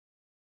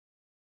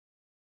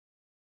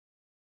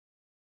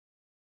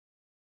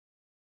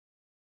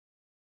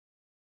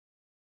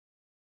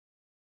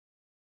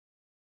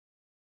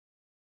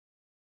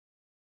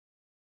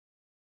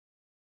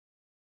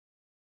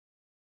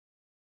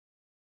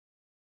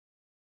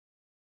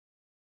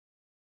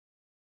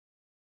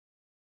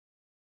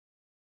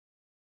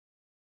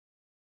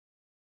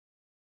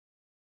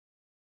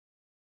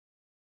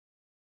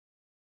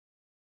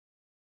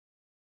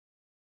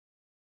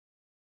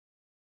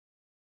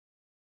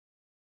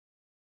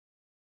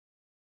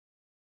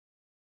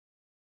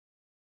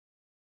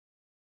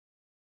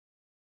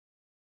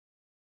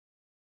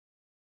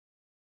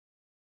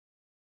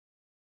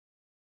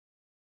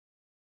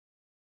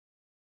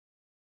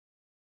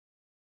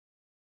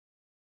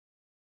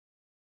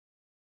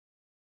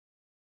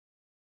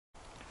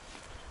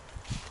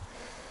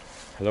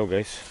Hello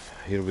guys,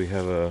 here we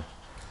have a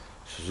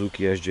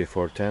Suzuki SJ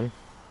 410.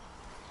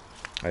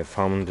 I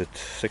found it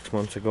 6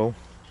 months ago.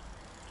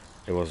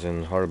 It was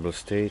in horrible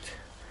state.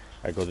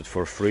 I got it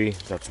for free,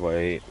 that's why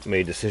I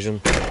made a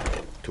decision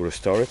to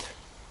restore it.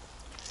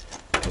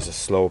 It's a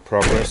slow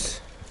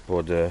progress,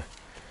 but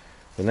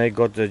when I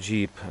got the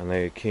Jeep and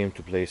I came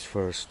to place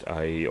first,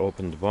 I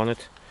opened the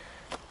bonnet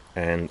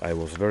and I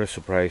was very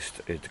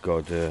surprised. It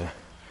got a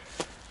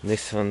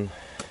Nissan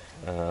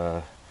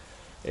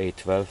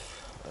A12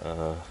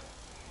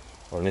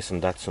 or Nissan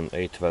Datsun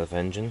A12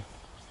 engine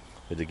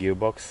with the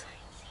gearbox,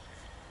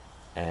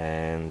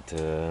 and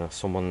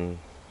someone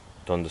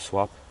done the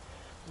swap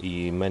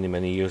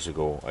many years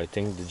ago. I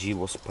think the Jeep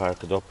was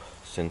parked up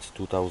since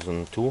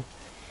 2002.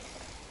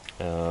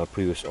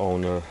 Previous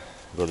owner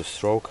got a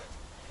stroke,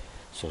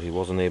 so he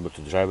wasn't able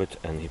to drive it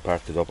and he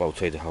parked it up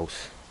outside the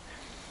house.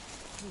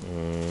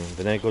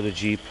 When I got the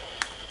Jeep,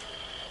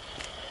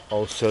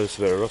 all cells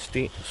were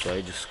rusty, so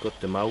I just got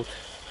them out.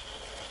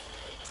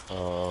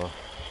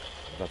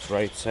 That's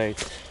right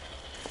side,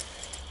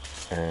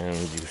 and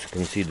you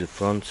can see the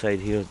front side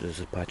here. There's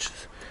a patch,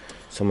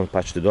 someone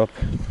patched it up.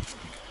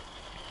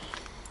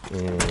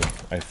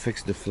 I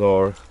fixed the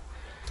floor.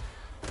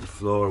 The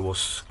floor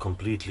was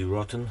completely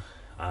rotten,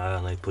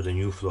 and I put a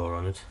new floor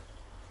on it.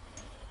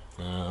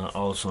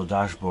 Also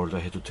dashboard, I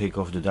had to take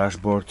off the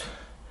dashboard.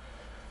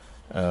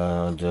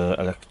 The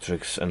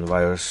electrics and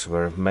wires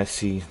were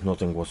messy,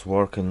 nothing was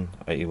working.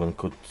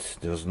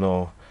 There was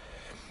no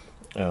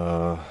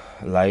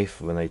life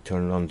when I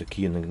turned on the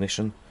key and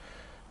ignition.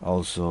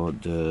 Also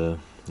the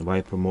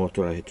wiper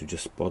motor, I had to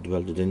just spot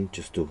weld it in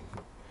just to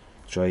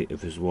try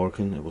if it's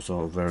working. It was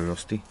all very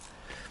rusty,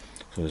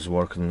 so it's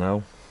working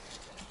now.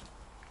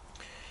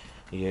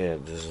 Yeah,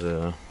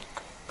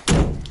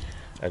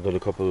 I got a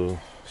couple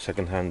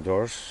second-hand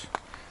doors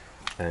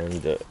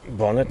and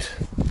bonnet.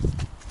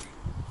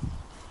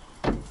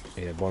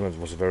 Yeah, bonnet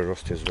was very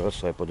rusty as well,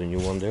 so I put a new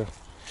one there,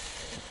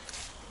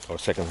 or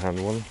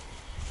second-hand one.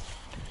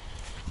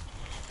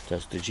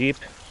 That's the Jeep.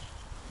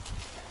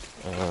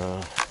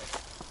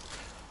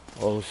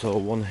 Also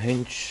one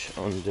hinge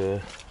on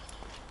the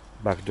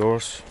back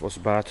doors was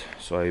bad,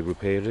 so I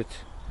repaired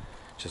it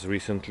just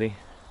recently.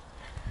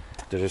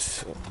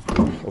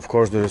 Of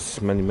course there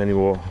is many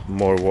more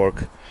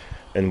work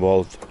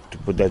involved to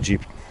put that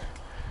Jeep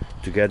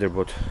together,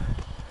 but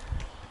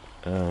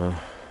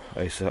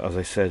as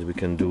I said, we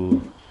can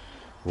do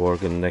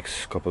work in the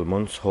next couple of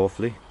months,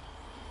 hopefully.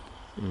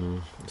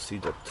 See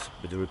that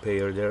with the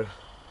repair there,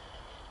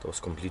 it was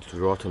completely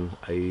rotten.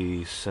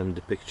 I send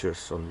the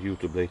pictures on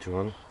YouTube later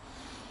on.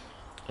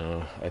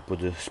 I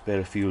put a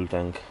spare fuel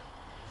tank,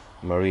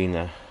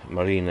 Marina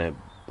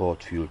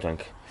bought fuel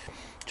tank,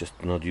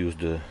 just not use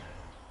the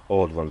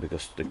old one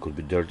because there could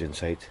be dirt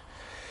inside.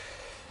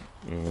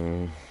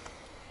 Yeah,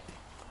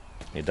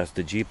 that's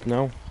the Jeep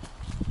now.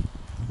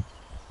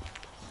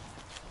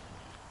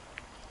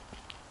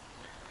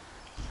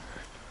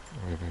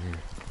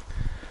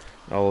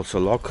 Also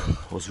lock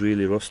was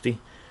really rusty,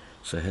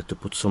 so I had to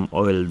put some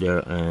oil there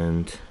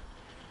and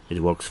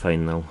it works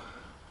fine now.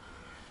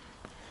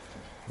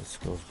 Let's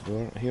close the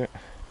door here.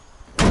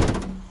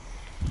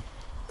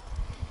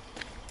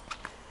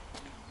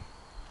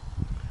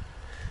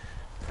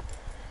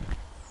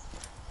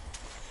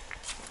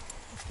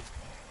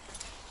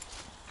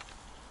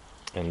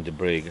 And the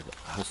brake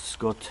has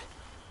got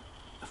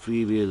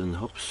free wheel and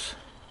hubs.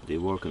 They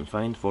working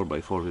fine.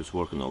 4x4 is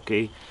working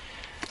okay.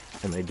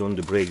 And I done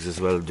the brakes as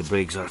well. The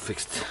brakes are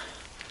fixed.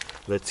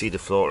 Let's see the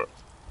floor.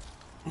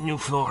 New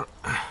floor,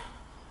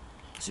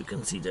 as you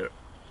can see there.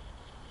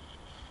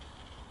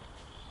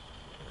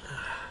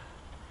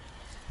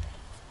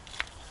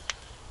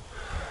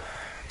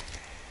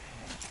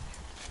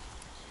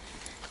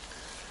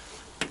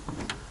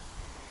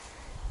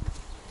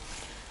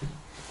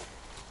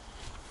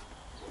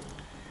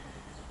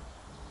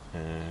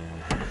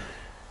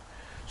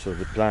 So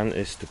the plan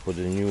is to put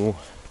a new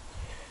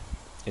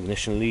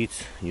ignition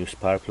leads, new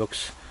spark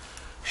plugs.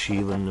 She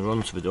even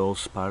runs with all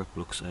spark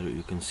plugs.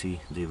 You can see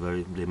they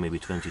may be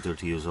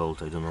 20-30 years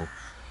old, I don't know,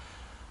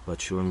 but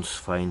she runs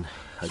fine.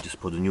 I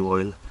just put a new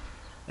oil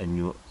and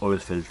new oil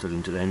filter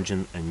into the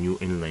engine and new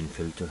inline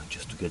filter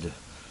just to get the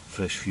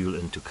fresh fuel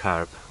into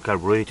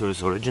carburetor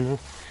is original.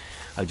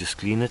 I just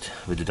clean it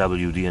with the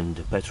WD and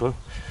the petrol.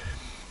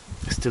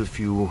 Still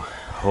few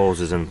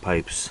hoses and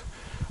pipes,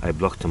 I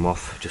blocked them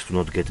off just to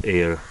not get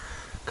air.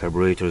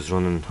 Carburetor is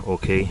running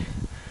okay.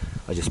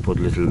 I just put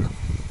a little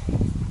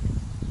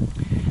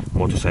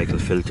motorcycle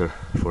filter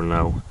for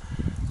now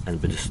and a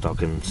bit of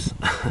stockings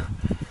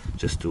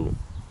just to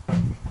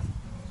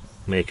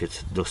make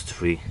it dust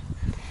free.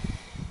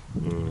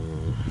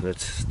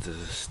 Let's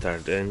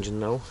start the engine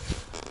now.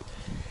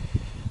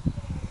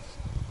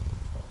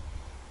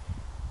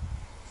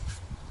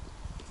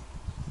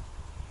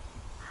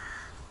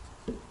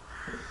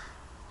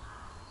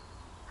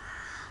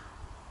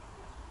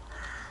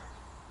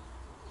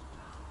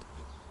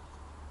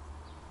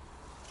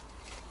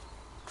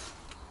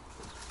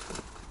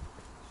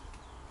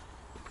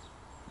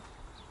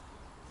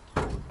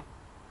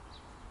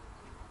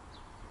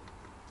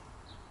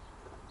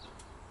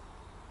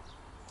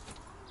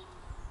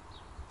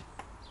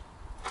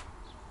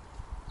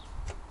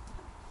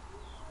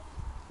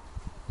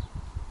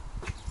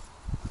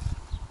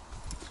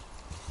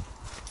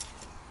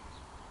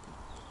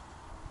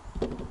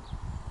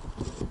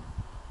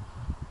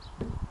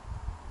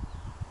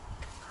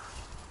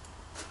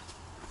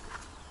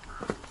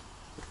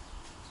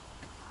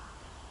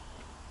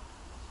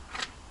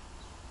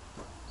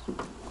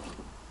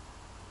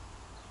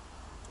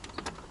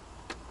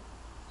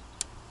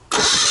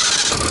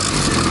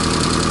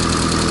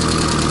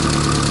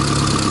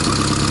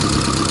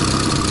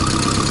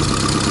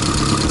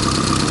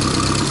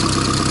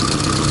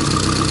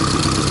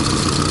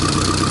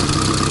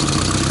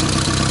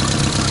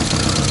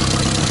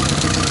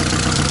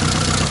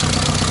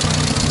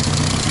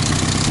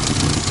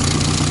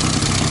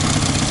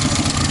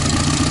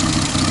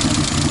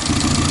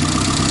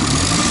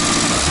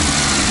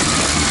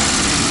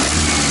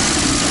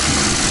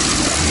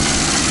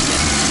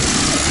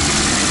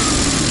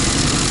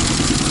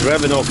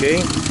 revving okay.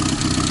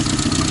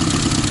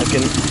 I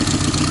can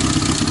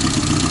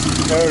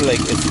hear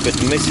like it's a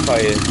bit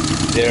misfire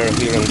there,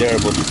 here and there,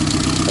 but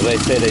as I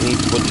said, I need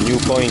to put the new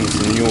coins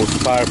and new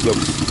spark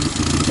plugs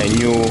and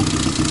new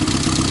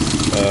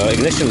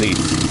ignition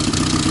leads,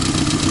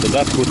 so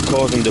that's what's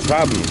causing the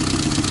problem.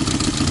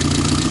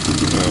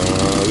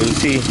 We'll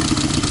see.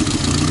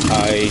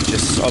 I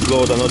just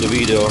upload another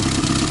video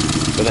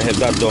that I have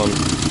that done.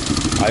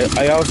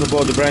 I also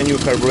bought a brand new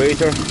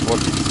carburetor, what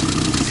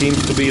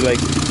seems to be like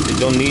they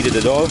don't need it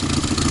at all.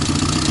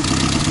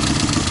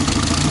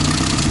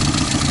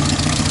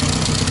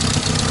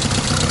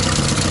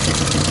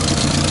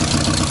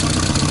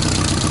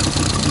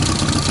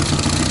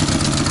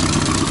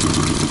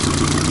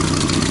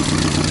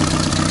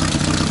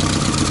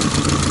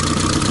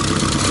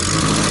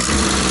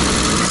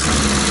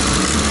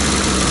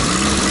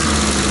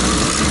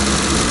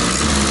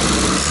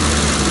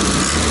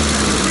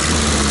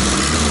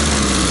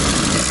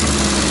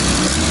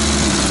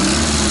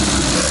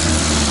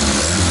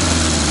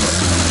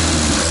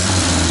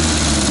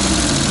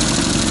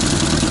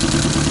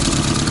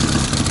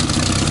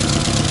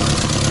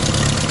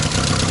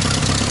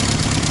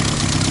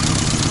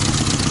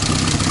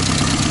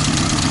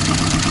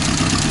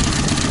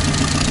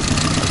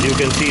 You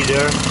can see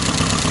there,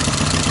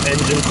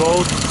 engine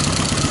code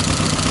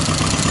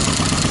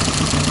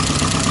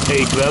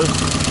A12,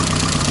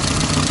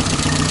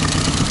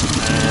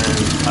 and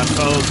that's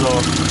also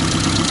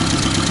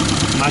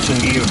matching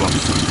gearbox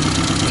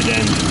with the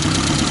engine.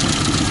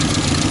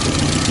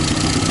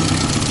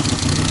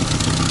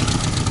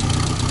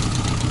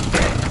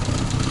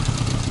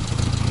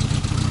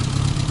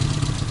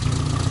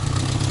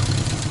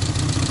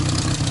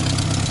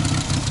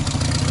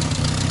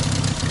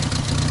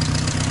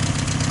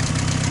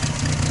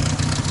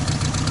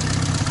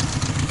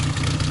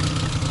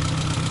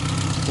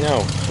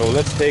 Now, so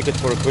let's take it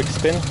for a quick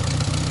spin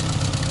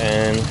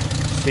and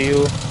see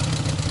you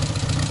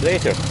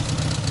later.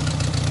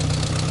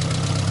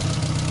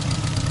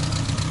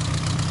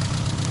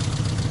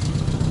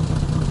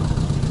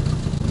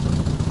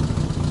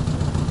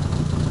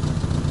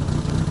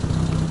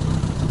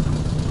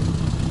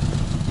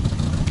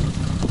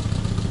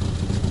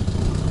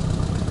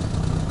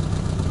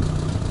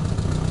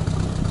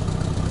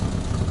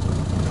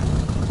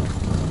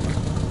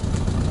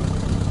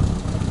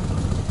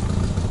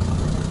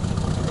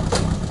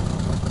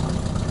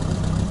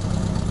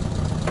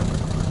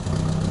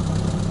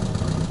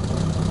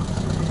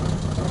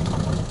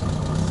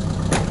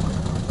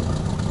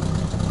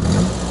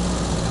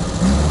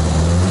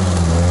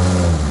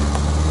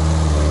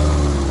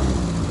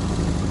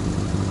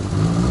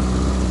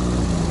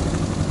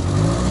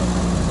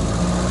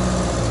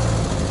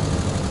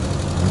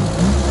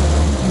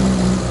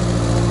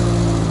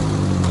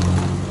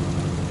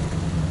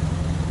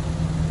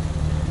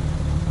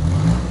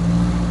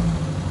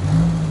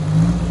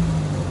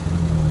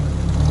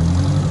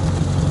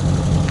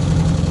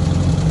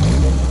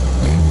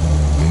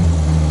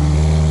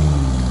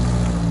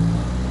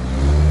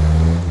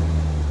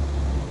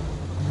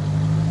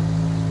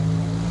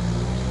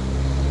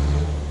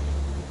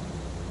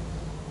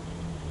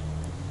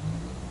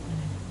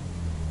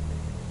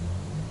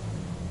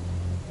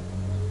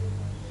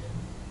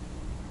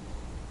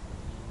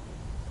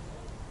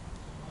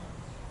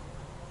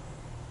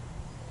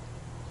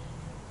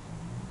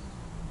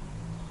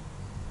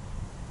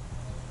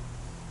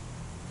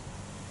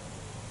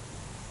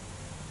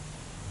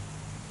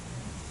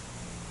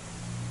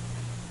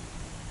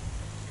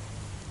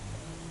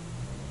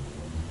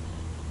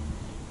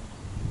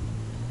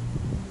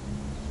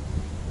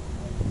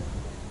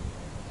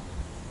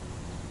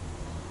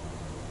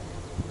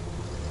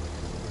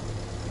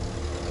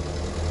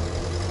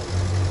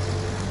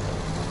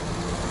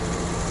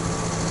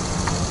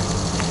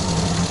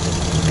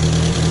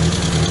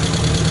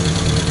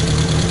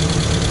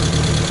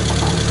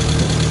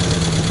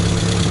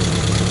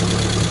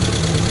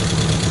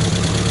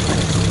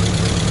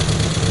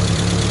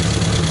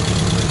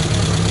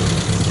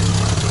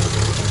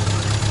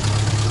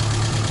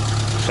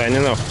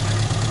 Signing off.